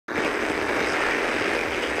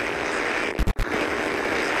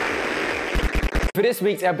For this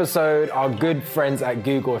week's episode, our good friends at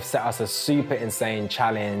Google have set us a super insane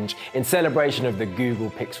challenge in celebration of the Google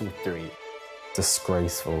Pixel 3.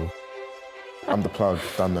 Disgraceful. I'm the plug,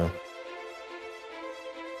 done though.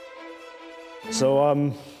 So,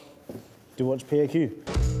 do you watch PAQ?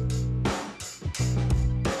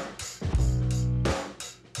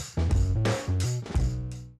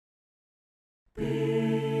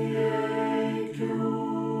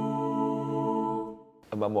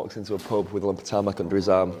 A man walks into a pub with a lump of tarmac under his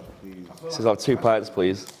arm. He says, I'll have 2 pints,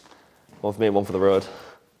 please. One for me and one for the road.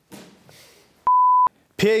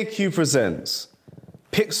 PAQ presents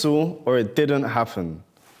Pixel or It Didn't Happen.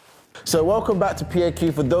 So welcome back to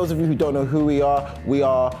PAQ. For those of you who don't know who we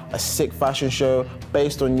are a sick fashion show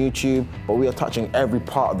based on YouTube, but we are touching every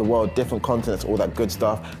part of the world, different continents, all that good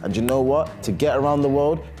stuff. And you know what? To get around the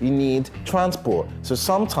world, you need transport. So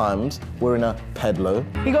sometimes we're in a pedalo.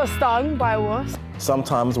 You got stung by a wasp.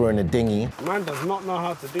 Sometimes we're in a dinghy. Man does not know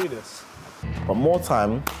how to do this. But more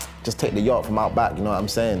time, just take the yacht from out back, you know what I'm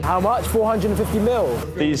saying? How much? 450 mil?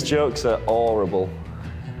 These jokes are horrible.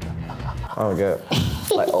 I don't get it.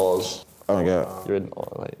 Like oars. I don't get it. You're in,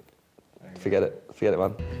 like, forget it,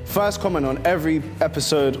 man. First comment on every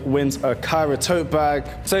episode wins a Kyra tote bag.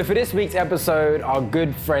 So for this week's episode, our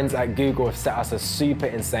good friends at Google have set us a super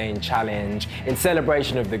insane challenge in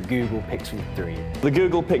celebration of the Google Pixel 3. The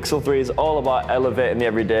Google Pixel 3 is all about elevating the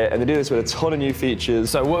everyday, and they do this with a ton of new features.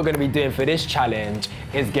 So what we're going to be doing for this challenge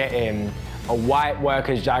is getting a white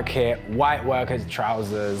worker's jacket, white worker's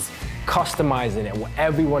trousers, customizing it,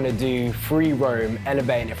 whatever you want to do, free roam,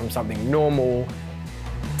 elevating it from something normal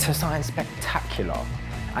to something spectacular.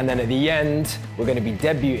 And then at the end, we're going to be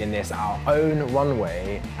debuting this our own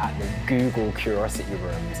runway at the Google Curiosity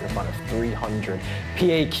Rooms in front of 300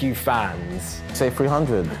 PAQ fans. Say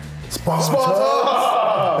 300.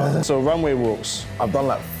 Sparta! So runway walks. I've done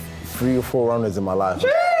like 3 or 4 runways in my life.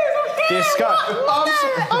 This guy. I'm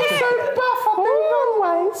so buff on the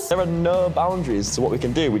runways. There are no boundaries to what we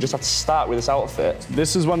can do. We just have to start with this outfit.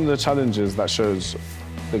 This is one of the challenges that shows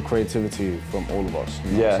the creativity from all of us.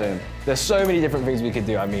 You know what I'm saying? There's so many different things we could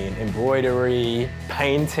do. I mean, embroidery,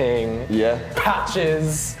 painting,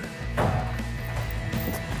 patches.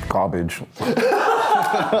 Garbage.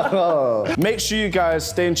 Make sure you guys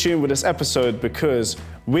stay in tune with this episode because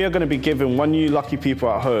we are going to be giving one of you lucky people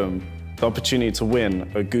at home the opportunity to win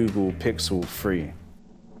a Google Pixel 3.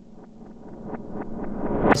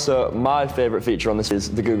 So my favourite feature on this is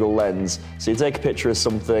the Google Lens. So you take a picture of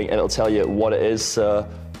something and it'll tell you what it is. So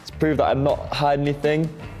to prove that I'm not hiding anything.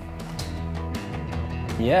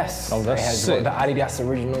 Yes, oh, that's sick. The Adidas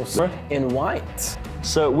Originals in white.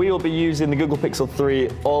 So we will be using the Google Pixel 3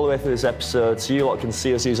 all the way through this episode, so you lot can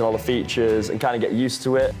see us using all the features and kind of get used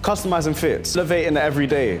to it. Customizing fits, elevating the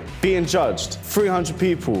everyday, being judged, 300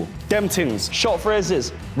 people, them things. Short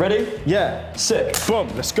phrases. Ready? Yeah. Sick. Boom,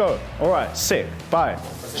 let's go. All right, sick, bye.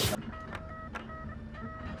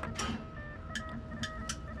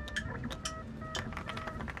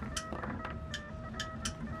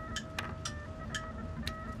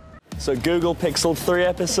 So Google Pixel 3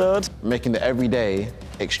 episode. Making the everyday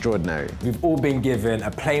extraordinary. We've all been given a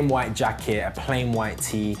plain white jacket, a plain white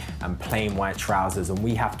tee, and plain white trousers, and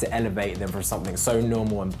we have to elevate them from something so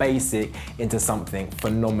normal and basic into something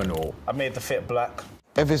phenomenal. I made the fit black.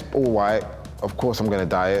 If it's all white, of course I'm gonna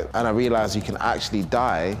dye it. And I realized you can actually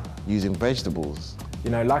dye using vegetables. You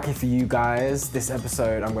know, lucky for you guys, this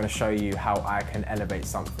episode I'm going to show you how I can elevate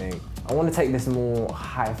something. I want to take this more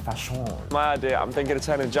high fashion. My idea, I'm thinking of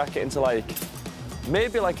turning a jacket into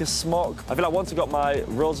maybe like a smock. I feel like once I've got my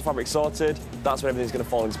rolls of fabric sorted, that's when everything's going to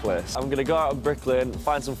fall into place. I'm going to go out on Bricklane,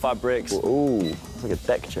 find some fabrics. Ooh, it's like a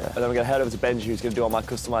deck chair. And then we're going to head over to Benji, who's going to do all my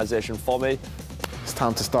customization for me. It's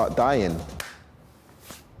time to start dyeing.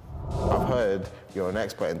 I've heard you're an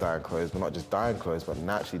expert in dyeing clothes, but not just dyeing clothes, but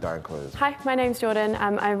naturally dyeing clothes. Hi, my name's Jordan.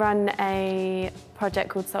 I run a project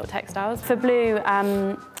called Salt Textiles. For blue,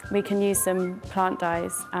 we can use some plant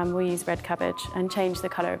dyes. We'll use red cabbage and change the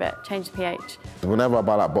colour of it, change the pH. Whenever I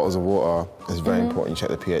buy like bottles of water, it's very important you check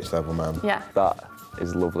the pH level, man. Yeah. That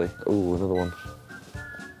is lovely. Ooh, another one.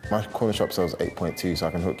 My corner shop sells 8.2, so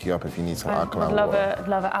I can hook you up if you need some alkaline water. I'd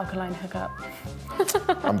love an alkaline hookup.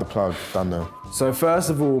 I'm the plug, done though. So first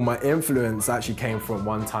of all, my influence actually came from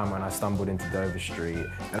one time when I stumbled into Dover Street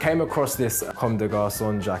and came across this Comme des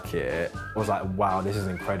Garçons jacket. I was like, wow, this is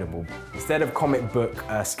incredible. Instead of comic book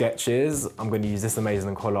sketches, I'm going to use this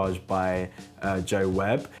amazing collage by Joe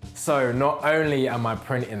Webb. So not only am I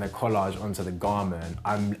printing the collage onto the garment,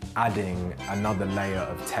 I'm adding another layer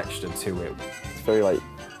of texture to it. It's very like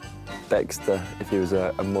Dexter if he was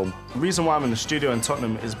a mum. The reason why I'm in the studio in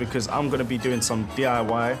Tottenham is because I'm going to be doing some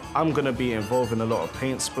DIY. I'm going to be involved in a lot of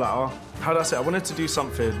paint splatter. How do I say? I wanted to do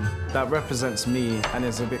something that represents me and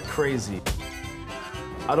is a bit crazy.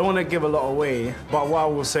 I don't want to give a lot away, but what I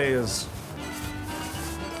will say is,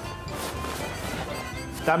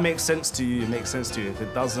 if that makes sense to you, it makes sense to you. If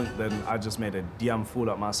it doesn't, then I just made a damn fool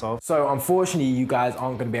of myself. So unfortunately, you guys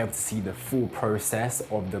aren't gonna be able to see the full process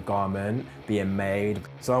of the garment being made.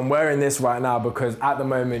 So I'm wearing this right now because at the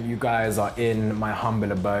moment, you guys are in my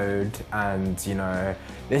humble abode and you know,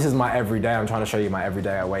 this is my everyday. I'm trying to show you my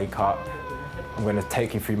everyday. I wake up, I'm gonna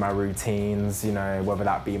take you through my routines, you know, whether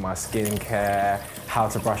that be my skincare, how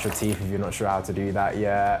to brush your teeth if you're not sure how to do that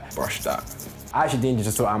yet. Brush that. I actually didn't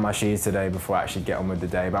just sort out my shoes today before I actually get on with the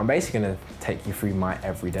day, but I'm basically gonna take you through my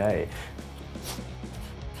everyday.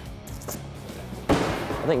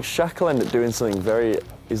 I think Shaq will end up doing something very,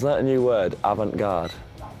 is that a new word, avant-garde?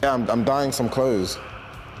 Yeah, I'm dyeing some clothes.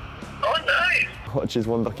 Oh, nice! Watch his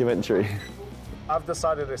one documentary. I've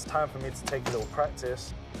decided it's time for me to take a little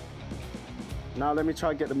practice. Now let me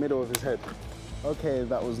try and get the middle of his head. Okay,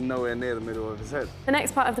 that was nowhere near the middle of his head. The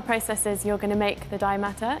next part of the process is you're going to make the dye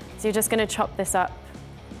matter. So you're just going to chop this up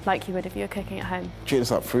like you would if you were cooking at home. Treat this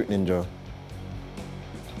like Fruit Ninja.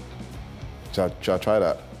 Should I try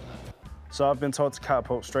that? So I've been told to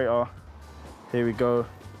catapult straighter. Here we go.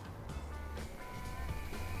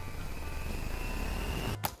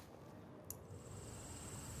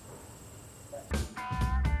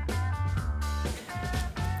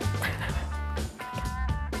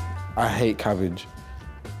 I hate cabbage.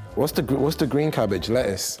 What's the green cabbage?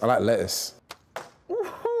 Lettuce. I like lettuce.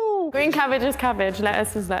 Green cabbage is cabbage,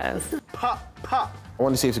 lettuce is lettuce. Pop, pop. I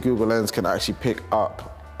want to see if the Google Lens can actually pick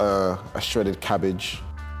up a shredded cabbage.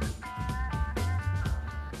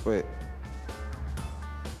 Wait.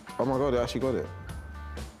 Oh my God, they actually got it.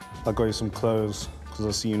 I got you some clothes because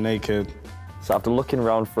I see you naked. So after looking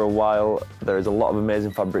around for a while, there is a lot of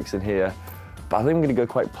amazing fabrics in here, but I think I'm gonna go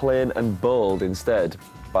quite plain and bold instead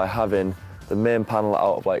by having the main panel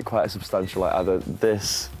out of like quite a substantial, like either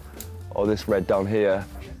this or this red down here,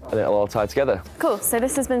 and it'll all tie together. Cool, so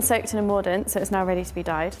this has been soaked in a mordant, so it's now ready to be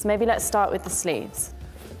dyed. So maybe let's start with the sleeves.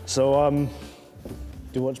 So, do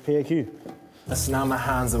you watch PAQ? So now my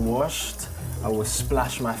hands are washed, I will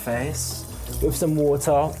splash my face with some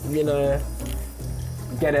water, you know,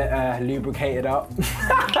 get it lubricated up.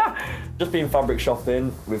 Just been fabric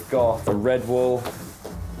shopping, we've got a red wool,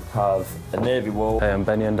 have a navy wool. Hey, I'm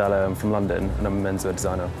Benny Andala, I'm from London, and I'm a menswear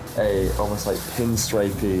designer. A almost like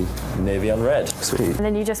pinstripey navy and red. Sweet. And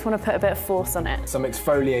then you just want to put a bit of force on it. Some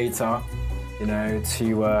exfoliator, you know,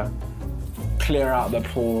 to clear out the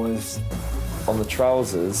pores. On the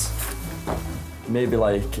trousers, maybe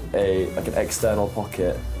like an external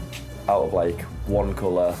pocket out of like one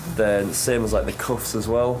colour. Then same as like the cuffs as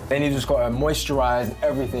well. Then you just got to moisturize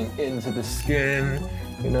everything into the skin.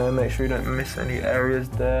 You know, make sure you don't miss any areas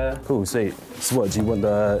there. Cool, sweet. So what, do you want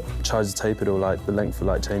the trousers tapered or like the length for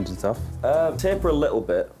like change and stuff? Taper a little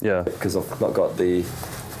bit. Yeah. Because I've not got the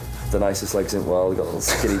nicest legs in the world. I've got little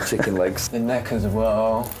skinny chicken legs. The neck as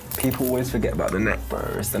well. People always forget about the neck, bro.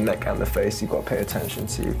 It's the neck and the face you've got to pay attention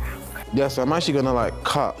to. Yeah, so I'm actually gonna like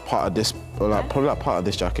cut part of this, or like probably like part of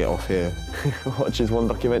this jacket off here. Watch his one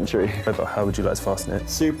documentary. But how would you like to fasten it?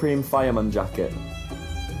 Supreme fireman jacket.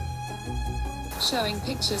 Showing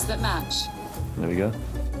pictures that match. There we go.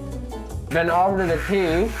 Then after the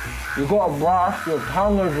tea, you got to brush your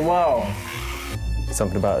tongue as well.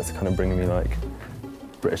 Something about it's kind of bringing me like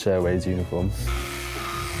British Airways uniform.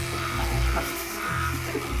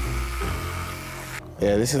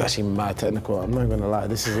 Yeah, this is actually mad technical. I'm not gonna lie,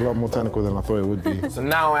 this is a lot more technical than I thought it would be. So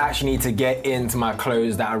now I actually need to get into my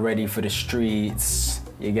clothes that are ready for the streets.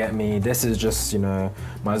 You get me? This is just, you know,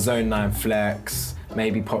 my Zone 9 flex.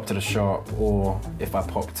 Maybe pop to the shop, or if I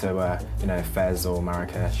pop to, you know, Fez or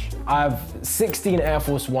Marrakesh. I have 16 Air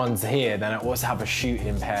Force Ones here, then I also have a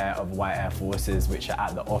shooting pair of white Air Forces, which are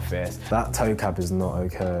at the office. That toe cap is not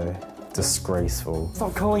okay. Disgraceful.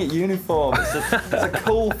 Stop calling it uniform. It's a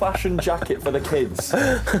cool fashion jacket for the kids.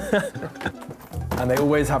 And they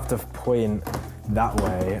always have to point that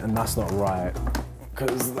way, and that's not right,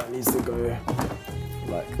 because that needs to go,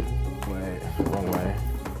 like, wrong way.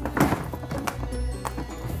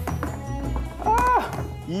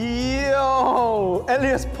 Yo!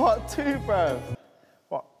 Elias part 2, bro.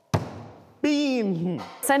 What? Bean!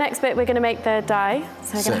 So next bit, we're going to make the dye. So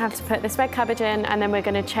we're going Sick. to have to put this red cabbage in, and then we're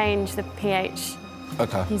going to change the pH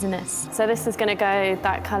Okay. using this. So this is going to go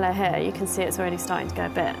that colour here. You can see it's already starting to go a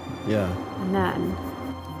bit. Yeah. And then,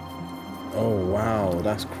 Oh wow,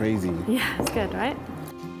 that's crazy. yeah, it's good, right?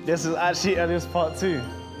 This is actually Elias part 2.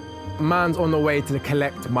 Man's on the way to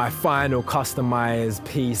collect my final customized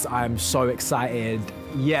piece. I'm so excited,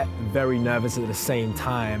 yet very nervous at the same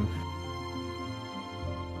time.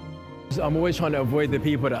 I'm always trying to avoid the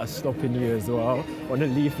people that are stopping you as well on a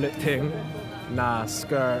leaflet thing. Nah,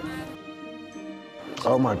 skirt.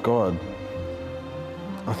 Oh my God.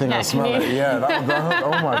 I think I smell it. Yeah, that,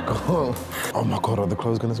 oh my God. Oh my God, are the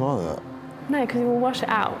clothes gonna smell that? No, because we'll wash it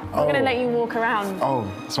out. We're going to let you walk around.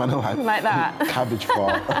 Oh, smelling like that. Cabbage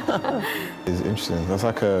fart. It's interesting. That's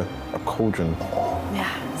like a cauldron.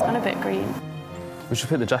 Yeah, it's gone a bit green. We should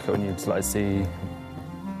put the jacket on you to like see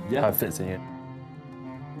how it fits in you.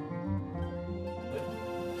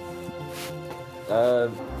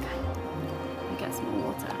 You get some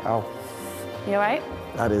more water. Ow. You all right?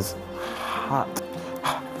 That is hot.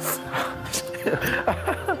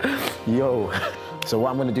 Yo. So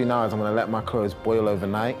what I'm gonna do now is I'm gonna let my clothes boil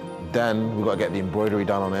overnight. Then we've got to get the embroidery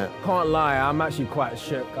done on it. Can't lie, I'm actually quite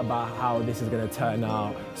shook about how this is gonna turn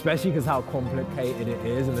out, especially because how complicated it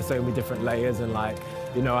is and there's so many different layers and like,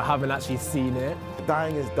 you know, I haven't actually seen it. The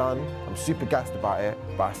dyeing is done. I'm super gassed about it,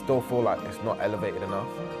 but I still feel like it's not elevated enough.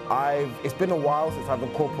 It's been a while since I've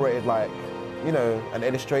incorporated like, you know, an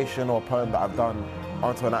illustration or a poem that I've done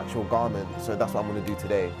onto an actual garment, so that's what I'm gonna do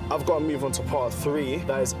today. I've got to move on to part 3,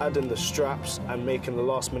 that is adding the straps and making the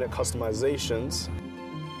last-minute customizations.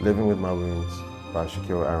 Living with My Wounds by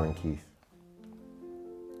Shaquille Aaron Keith.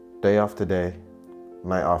 Day after day,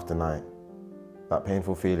 night after night, that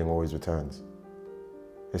painful feeling always returns.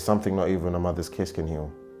 It's something not even a mother's kiss can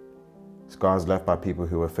heal. Scars left by people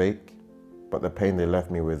who were fake, but the pain they left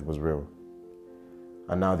me with was real.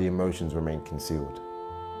 And now the emotions remain concealed.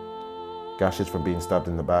 Gashes from being stabbed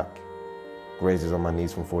in the back, grazes on my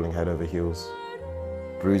knees from falling head over heels,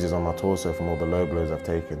 bruises on my torso from all the low blows I've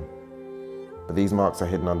taken. But these marks are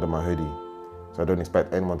hidden under my hoodie, so I don't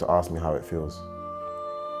expect anyone to ask me how it feels.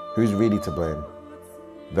 Who's really to blame?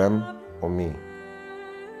 Them or me?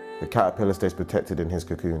 The caterpillar stays protected in his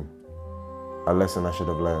cocoon, a lesson I should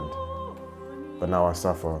have learned. But now I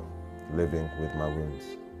suffer, living with my wounds.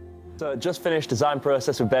 So just finished design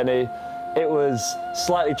process with Benny. It was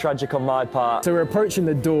slightly tragic on my part. So we're approaching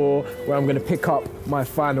the door where I'm gonna pick up my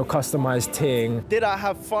final customized ting. Did I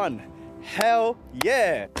have fun? Hell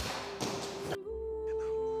yeah!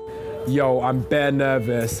 Yo, I'm bare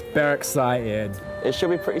nervous, bare excited. It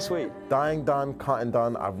should be pretty sweet. Dyeing done, cutting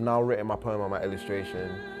done, I've now written my poem on my illustration.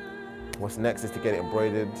 What's next is to get it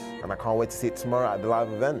embroidered, and I can't wait to see it tomorrow at the live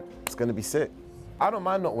event. It's gonna be sick. I don't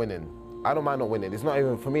mind not winning. I don't mind not winning. It's not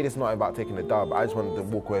even, for me, it's not about taking the dub. I just wanted to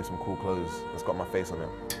walk away with some cool clothes that's got my face on it.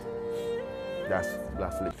 That's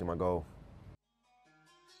literally my goal.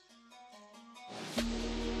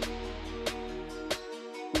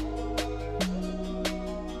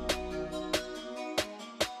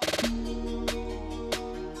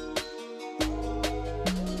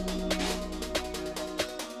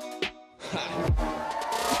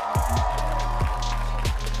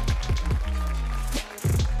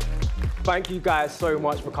 Thank you guys so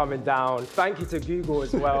much for coming down. Thank you to Google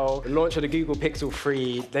as well. The launch of the Google Pixel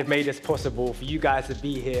 3, they've made this possible for you guys to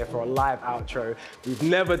be here for a live outro. We've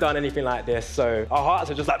never done anything like this, so our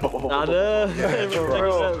hearts are just like... I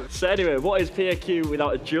know. So anyway, what is PAQ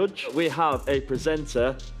without a judge? We have a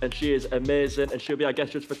presenter, and she is amazing, and she'll be our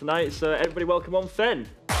guest judge for tonight. So everybody welcome on Fen.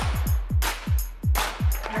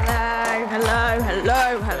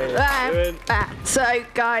 Hello. So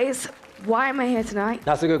guys, why am I here tonight?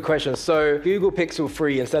 That's a good question. So Google Pixel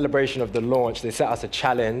 3, in celebration of the launch, they set us a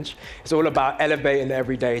challenge. It's all about elevating the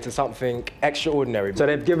everyday to something extraordinary. So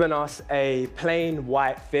they've given us a plain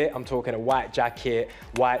white fit. I'm talking a white jacket,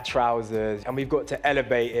 white trousers, and we've got to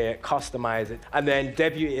elevate it, customize it, and then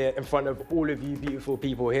debut it in front of all of you beautiful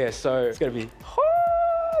people here. So it's gonna be hot.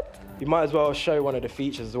 You might as well show one of the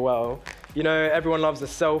features as well. You know, everyone loves a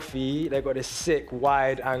selfie. They've got this sick,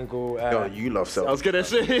 wide-angle... Yo, you love selfies. I was gonna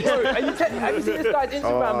say. Bro, have you seen this guy's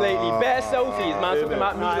Instagram lately? Bare selfies, man. Talking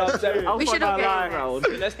about me love selfies. We should all go around.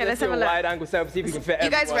 Let's do a wide-angle selfie, see if we can fit You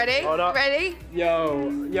guys ready? Ready?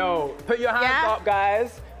 Yo, put your hands up,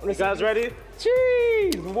 guys. You guys ready?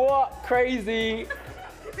 Jeez, what crazy.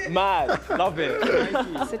 Mad, love it.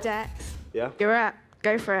 Thank you. So Dex, Yeah? you're up.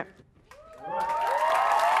 Go for it.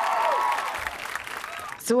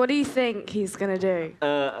 So what do you think he's gonna do?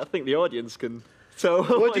 I think the audience can tell.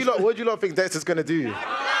 What do you lot think Dexter's gonna do?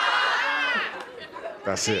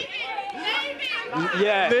 That's it.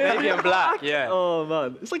 Yeah, navy and black, yeah. Oh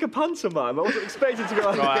man, it's like a pantomime. I wasn't expecting to go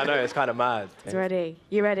like Oh, I know, it's kind of mad. It's ready.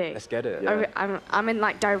 You ready? Let's get it. Yeah. I'm in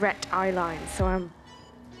like direct eye line, so I'm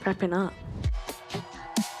prepping up.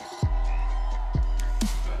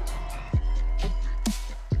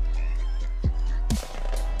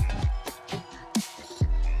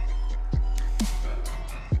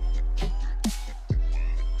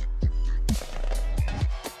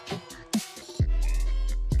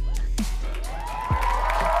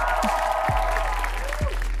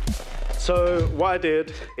 So what I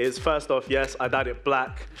did is, first off, yes, I dyed it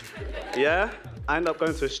black. Yeah? I ended up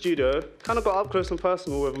going to a studio, kind of got up close and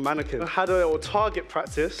personal with a mannequin. I had a little target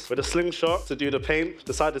practice with a slingshot to do the paint.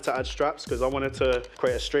 Decided to add straps because I wanted to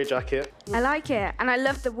create a straight jacket. I like it, and I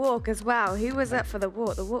love the walk as well. Who was up for the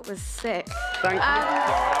walk? The walk was sick. Thank you.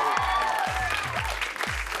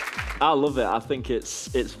 I love it. I think it's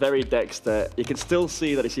very Dexter. You can still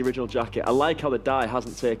see that it's the original jacket. I like how the dye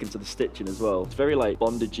hasn't taken to the stitching as well. It's very like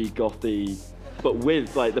bondagey, gothy, but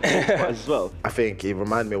with like the paint as well. I think it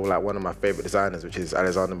reminded me of like one of my favorite designers, which is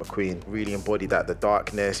Alexander McQueen. Really embodied that, the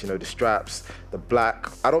darkness, you know, the straps, the black.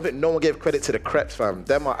 I don't think no one gave credit to the crepes, fam.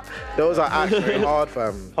 Those are actually hard,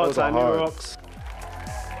 fam. Those are hard. Rocks.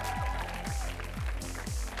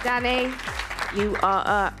 Danny, you are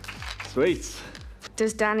up. Sweet.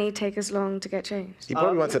 Does Danny take us long to get changed? He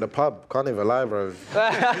probably went to the pub. Can't even lie, bro. He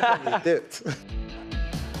probably dipped.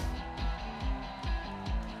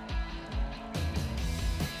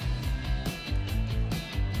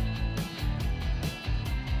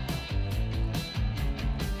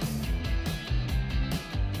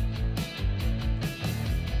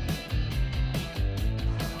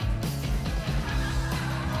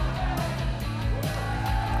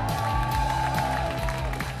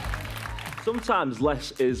 Sometimes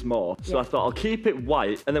less is more, so I thought I'll keep it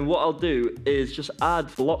white, and then what I'll do is just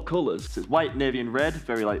add block colours. So it's white, navy and red,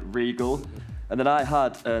 very like regal. And then I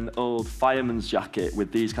had an old fireman's jacket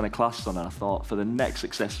with these kind of clasps on, and I thought for the next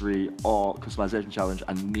accessory or customization challenge,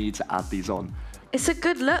 I need to add these on. It's a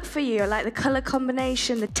good look for you. I like the colour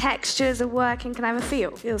combination, the textures are working. Can I have a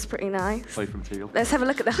feel? Feels pretty nice. Play from teal. Let's have a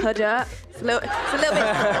look at the hood up. It's a little bit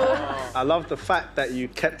simple. I love the fact that you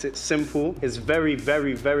kept it simple. It's very,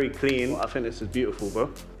 very, very clean. I think this is beautiful,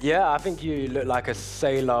 bro. Yeah, I think you look like a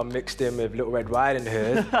sailor mixed in with Little Red Riding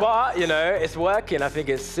Hood. But, you know, it's working. I think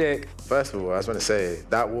it's sick. First of all, I just want to say,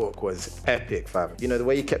 that walk was epic, fam. You know, the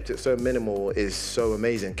way you kept it so minimal is so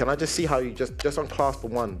amazing. Can I just see how you just unclasp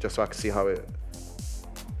one, just so I can see how it...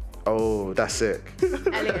 Oh, that's sick.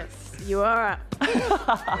 Elias, you are up.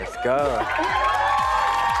 Let's go.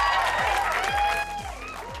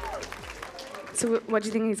 So what do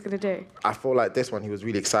you think he's going to do? I feel like this one, he was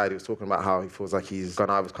really excited. He was talking about how he feels like he's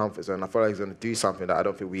gone out of his comfort zone. I feel like he's going to do something that I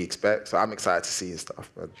don't think we expect. So I'm excited to see his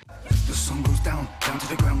stuff, man. The sun goes down to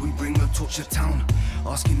the ground. We bring a torch to town.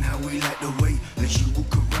 Asking how we like the way, let you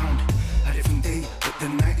walk around. A different day, but the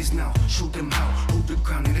night is now. Show them how, hold the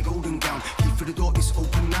crown in a golden gown. Key for the door is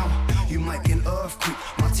open now. You might be an earthquake.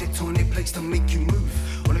 My tectonic plates to make you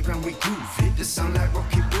move. On the ground we groove, hit the sound like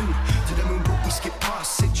rocket boom. To the moon, but we skip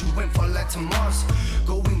past. Said you went for like to Mars.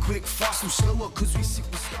 Going quick, fast and slower, cause we see.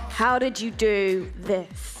 How did you do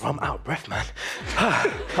this? I'm out of breath, man.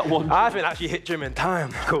 I haven't actually hit gym in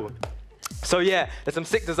time. Cool. So yeah, there's some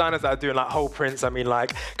sick designers that are doing like whole prints. I mean,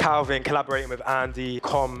 like Calvin collaborating with Andy,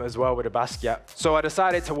 Com as well with a Basquiat. So I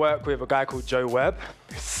decided to work with a guy called Joe Webb.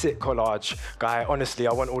 Sick collage guy. Honestly,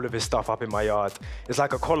 I want all of his stuff up in my yard. It's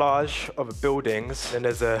like a collage of buildings, and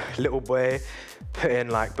there's a little boy putting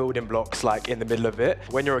like building blocks like in the middle of it.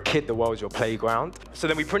 When you're a kid, the world's your playground. So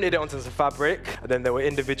then we printed it onto some fabric, and then they were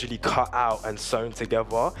individually cut out and sewn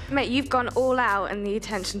together. Mate, you've gone all out in the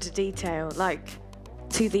attention to detail, like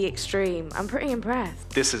to the extreme. I'm pretty impressed.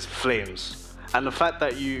 This is flames. And the fact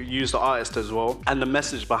that you use the artist as well, and the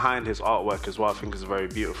message behind his artwork as well, I think is very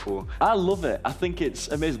beautiful. I love it. I think it's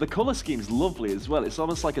amazing. The colour scheme's lovely as well. It's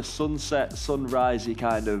almost like a sunset, sunrisey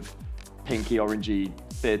kind of pinky, orangey,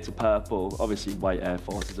 fade to purple. Obviously white Air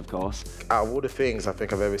Forces, of course. Out of all the things I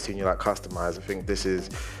think I've ever seen you like customize, I think this is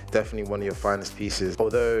definitely one of your finest pieces.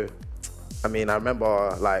 Although, I mean, I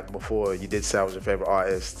remember like before you did say I was your favorite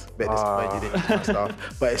artist, but disappointed you didn't use my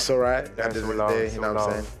stuff. But it's all right. At the end of the day, you know what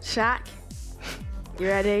I'm saying? Shaq, you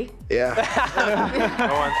ready? Yeah.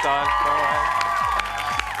 Go on, son. Go on.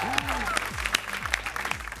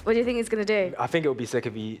 What do you think he's gonna do? I think it would be sick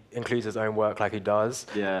if he includes his own work like he does.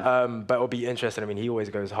 Yeah. But it'll be interesting. I mean, he always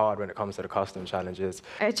goes hard when it comes to the custom challenges.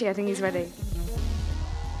 Actually, I think he's ready.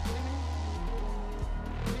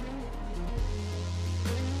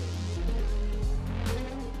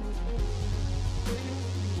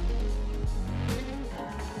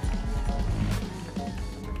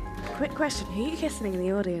 Quick question, who are you kissing in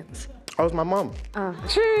the audience? Oh, it's my mum. Oh.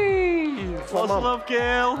 Jeez! What's love,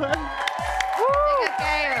 Gail? Gail.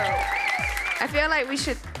 I feel like we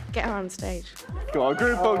should get her on stage. Go on,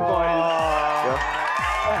 group hug, boys.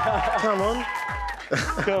 Yeah. Come on.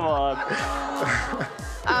 Come on.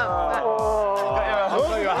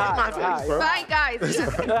 Bye, guys.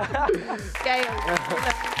 Gail.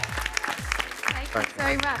 Thank you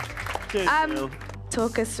so much. Cheers, Gail.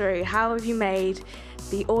 Talk us through, how have you made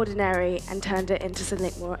the ordinary and turned it into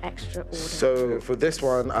something more extraordinary? So for this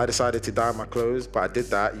one, I decided to dye my clothes, but I did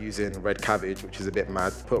that using red cabbage, which is a bit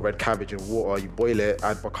mad. Put red cabbage in water, you boil it,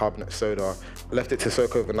 add bicarbonate soda, left it to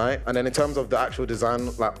soak overnight. And then in terms of the actual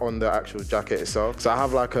design, like on the actual jacket itself, so I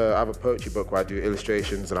have a poetry book where I do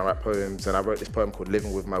illustrations and I write poems, and I wrote this poem called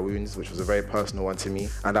Living With My Wounds, which was a very personal one to me.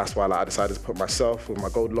 And that's why I decided to put myself with my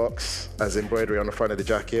gold locks as embroidery on the front of the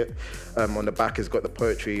jacket. On the back has got the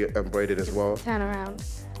poetry embroidered as well. Turn around.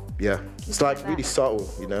 Yeah, it's like really subtle,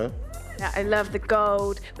 you know? Yeah, I love the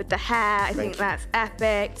gold with the hair. I think that's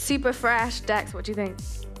epic. Super fresh. Dex, what do you think?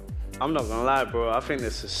 I'm not gonna lie, bro. I think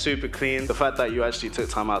this is super clean. The fact that you actually took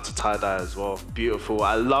time out to tie-dye as well, beautiful.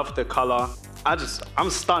 I love the color. I'm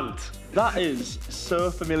stunned. That is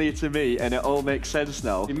so familiar to me, and it all makes sense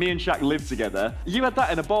now. Me and Shaq lived together. You had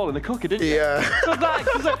that in a bowl in the cooker, didn't you? Yeah. So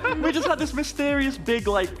that, we just had this mysterious big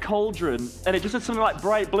like cauldron, and it just had something like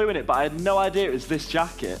bright blue in it, but I had no idea it was this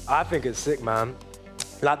jacket. I think it's sick, man.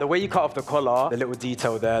 Like the way you cut off the collar, the little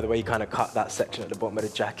detail there, the way you kind of cut that section at the bottom of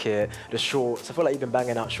the jacket, the shorts. I feel like you've been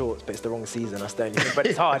banging out shorts, but it's the wrong season, that's the only thing. But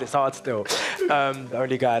it's hard still. The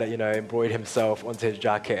only guy that, you know, embroidered himself onto his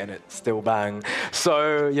jacket and it still bang.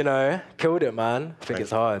 So, you know, killed it, man. I think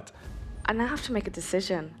it's hard. I now have to make a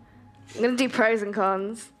decision. I'm gonna do pros and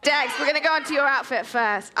cons. Dex, we're gonna go on to your outfit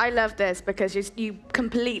first. I love this because you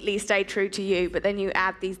completely stay true to you, but then you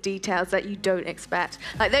add these details that you don't expect.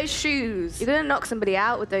 Like those shoes, you're gonna knock somebody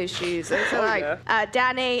out with those shoes. So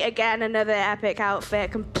Danny, again, another epic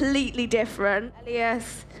outfit, completely different.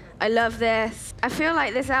 Elias, I love this. I feel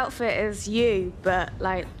like this outfit is you, but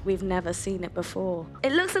like we've never seen it before.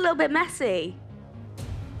 It looks a little bit messy.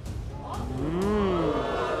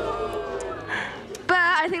 But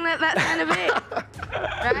I think that's kind of it,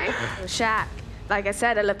 right? Shaq, like I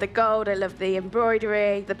said, I love the gold, I love the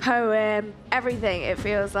embroidery, the poem, everything. It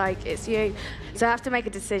feels like it's you. So I have to make a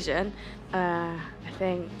decision. I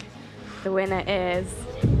think the winner is...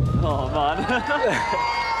 Oh, man.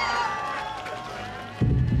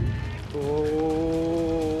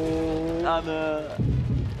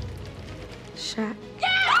 Shaq. Yeah!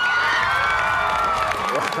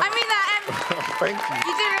 I mean that. Thank you.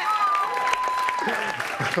 You did it.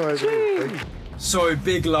 So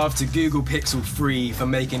big love to Google Pixel 3 for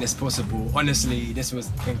making this possible. Honestly, this was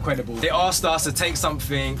incredible. They asked us to take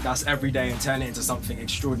something that's everyday and turn it into something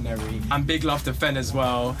extraordinary. And big love to Fen as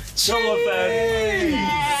well. Cheers!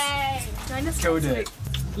 Killed it.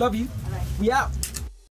 Love you. We out.